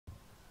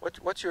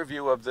What's your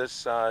view of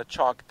this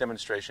chalk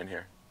demonstration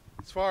here?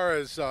 As far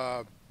as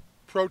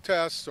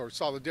protests or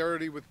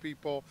solidarity with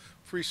people,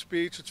 free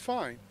speech, it's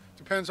fine.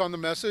 Depends on the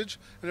message,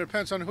 and it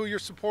depends on who you're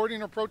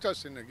supporting or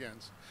protesting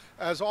against.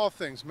 As all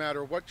things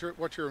matter, what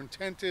your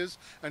intent is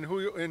and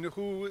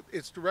who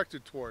it's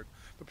directed toward.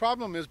 The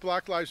problem is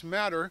Black Lives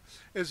Matter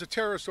is a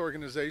terrorist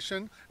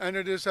organization, and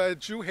it is a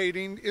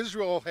Jew-hating,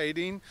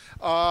 Israel-hating,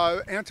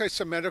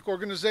 anti-Semitic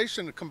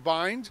organization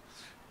combined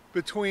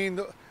between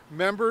the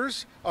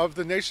members of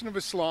the Nation of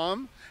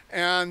Islam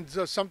and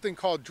something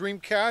called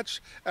Dreamcatch,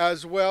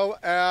 as well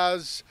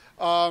as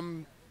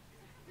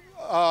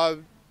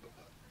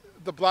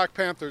the Black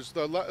Panthers,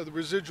 the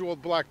residual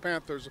Black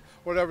Panthers,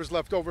 whatever's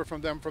left over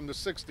from them from the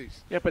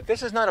 60s. Yeah, but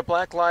this is not a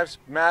Black Lives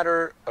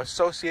Matter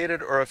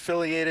associated or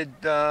affiliated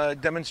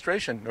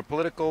demonstration or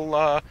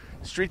political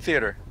street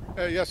theater.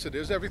 Yes, it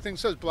is. Everything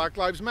says Black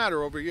Lives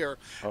Matter over here.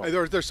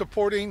 Oh. They're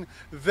supporting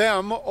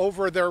them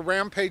over their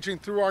rampaging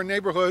through our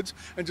neighborhoods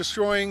and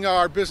destroying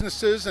our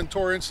businesses and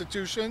Torah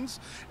institutions.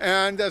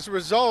 And as a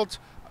result,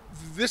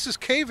 this is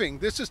caving.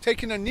 This is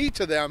taking a knee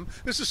to them.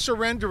 This is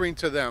surrendering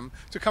to them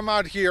to come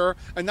out here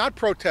and not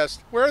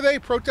protest. Where are they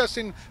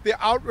protesting the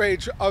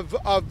outrage of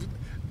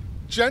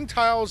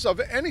Gentiles of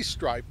any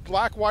stripe,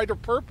 black, white, or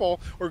purple,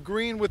 or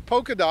green with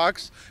polka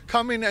dots,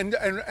 coming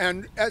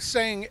and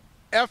saying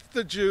F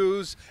the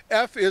Jews,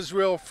 F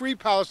Israel, free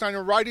Palestine,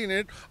 and writing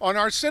it on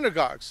our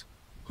synagogues?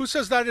 Who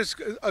says that is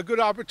a good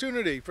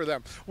opportunity for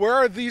them? Where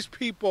are these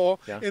people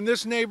in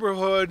this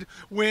neighborhood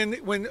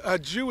when a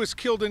Jew is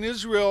killed in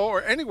Israel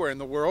or anywhere in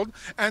the world,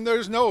 and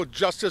there's no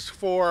justice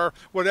for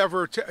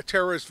whatever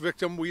terrorist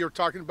victim we are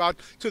talking about,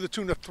 to the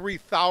tune of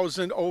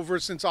 3,000 over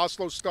since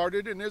Oslo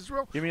started in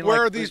Israel?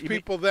 Where are these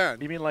people then?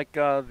 You mean like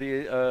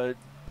the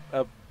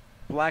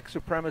black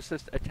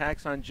supremacist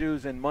attacks on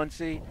Jews in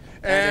Muncie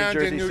and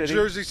in New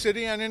Jersey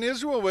City and in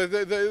Israel with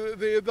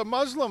the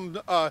Muslim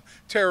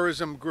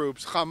terrorism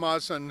groups,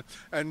 Hamas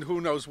and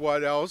who knows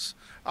what else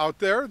out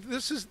there.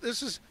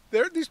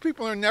 These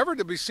people are never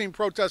to be seen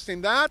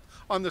protesting that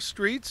on the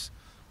streets.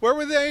 Where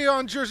were they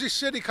on Jersey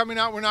City coming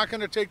out? We're not going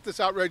to take this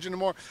outrage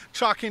anymore,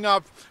 chalking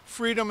up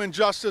freedom and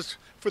justice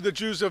for the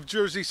Jews of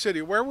Jersey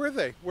City. Where were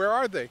they? Where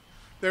are they?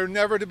 They're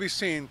never to be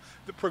seen.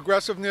 The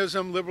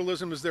progressivism,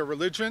 liberalism is their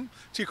religion.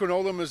 Tikkun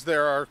Olam is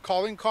their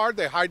calling card.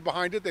 They hide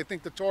behind it. They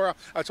think the Torah,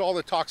 that's all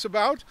it talks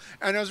about.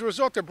 And as a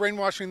result, they're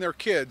brainwashing their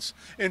kids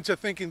into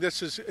thinking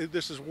this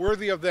is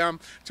worthy of them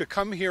to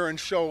come here and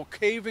show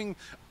caving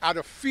out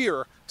of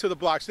fear to the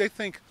blacks. They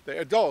think, the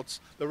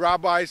adults, the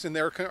rabbis in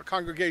their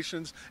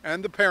congregations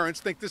and the parents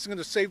think this is going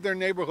to save their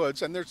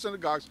neighborhoods and their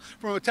synagogues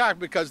from attack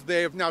because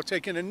they have now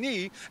taken a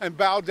knee and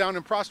bowed down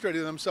and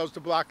prostrated themselves to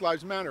Black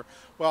Lives Matter.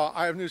 Well,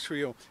 I have news for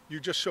you. You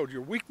just showed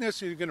your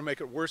weakness and you're going to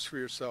make it worse for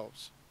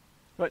yourselves.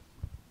 But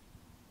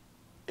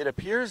it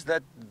appears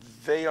that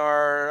they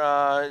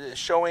are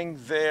showing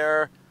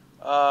their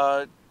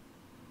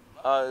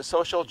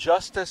social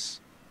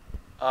justice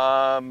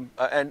and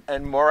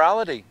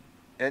morality,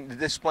 and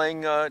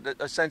displaying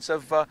a sense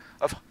of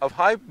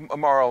high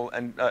moral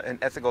and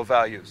ethical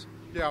values.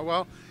 Yeah,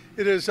 well,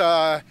 it is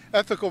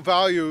ethical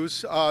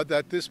values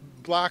that this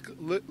Black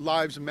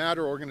Lives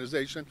Matter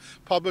organization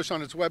published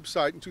on its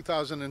website in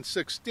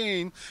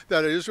 2016,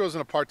 that Israel is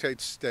an apartheid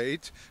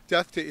state,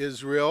 death to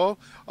Israel,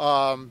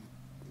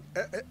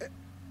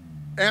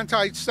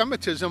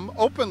 anti-Semitism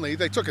openly.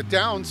 They took it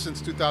down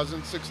since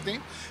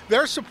 2016.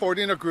 They're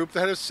supporting a group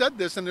that has said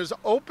this, and there's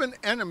open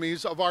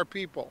enemies of our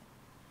people.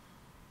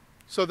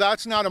 So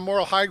that's not a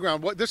moral high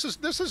ground. This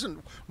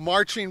isn't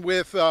marching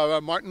with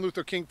Martin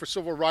Luther King for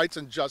civil rights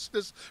and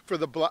justice for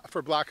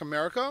Black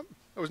America.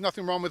 There was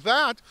nothing wrong with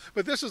that.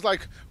 But this is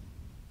like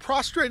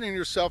prostrating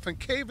yourself and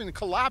caving and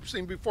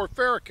collapsing before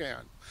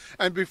Farrakhan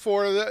and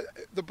before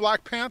the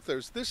Black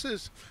Panthers. This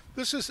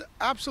is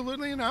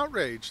absolutely an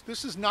outrage.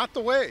 This is not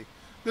the way.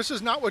 This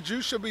is not what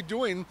Jews should be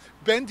doing,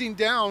 bending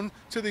down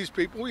to these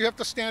people. We have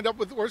to stand up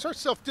with, where's our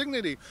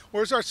self-dignity?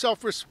 Where's our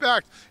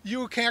self-respect?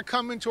 You can't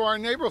come into our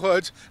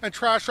neighborhoods and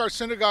trash our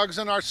synagogues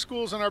and our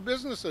schools and our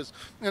businesses.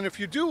 And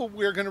if you do,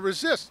 we're going to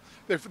resist.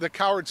 The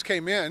cowards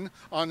came in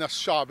on a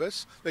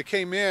Shabbos. They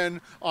came in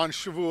on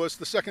Shavuos,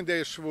 the second day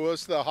of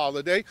Shavuos, the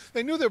holiday.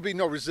 They knew there'd be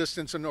no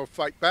resistance and no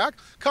fight back.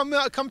 Come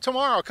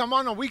tomorrow. Come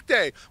on a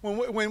weekday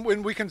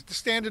when we can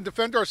stand and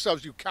defend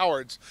ourselves, you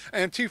cowards.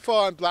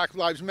 Antifa and Black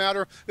Lives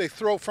Matter, they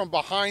throw from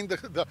behind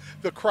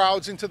the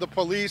crowds into the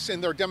police in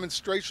their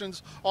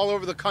demonstrations all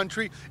over the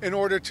country in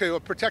order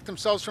to protect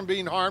themselves from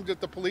being harmed if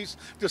the police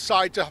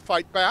decide to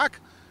fight back.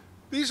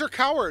 These are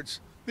cowards.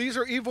 These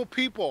are evil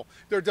people.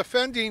 They're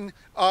defending,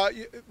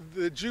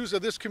 the Jews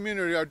of this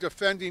community are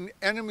defending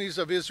enemies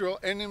of Israel,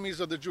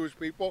 enemies of the Jewish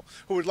people,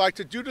 who would like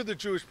to do to the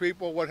Jewish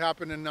people what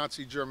happened in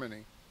Nazi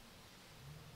Germany.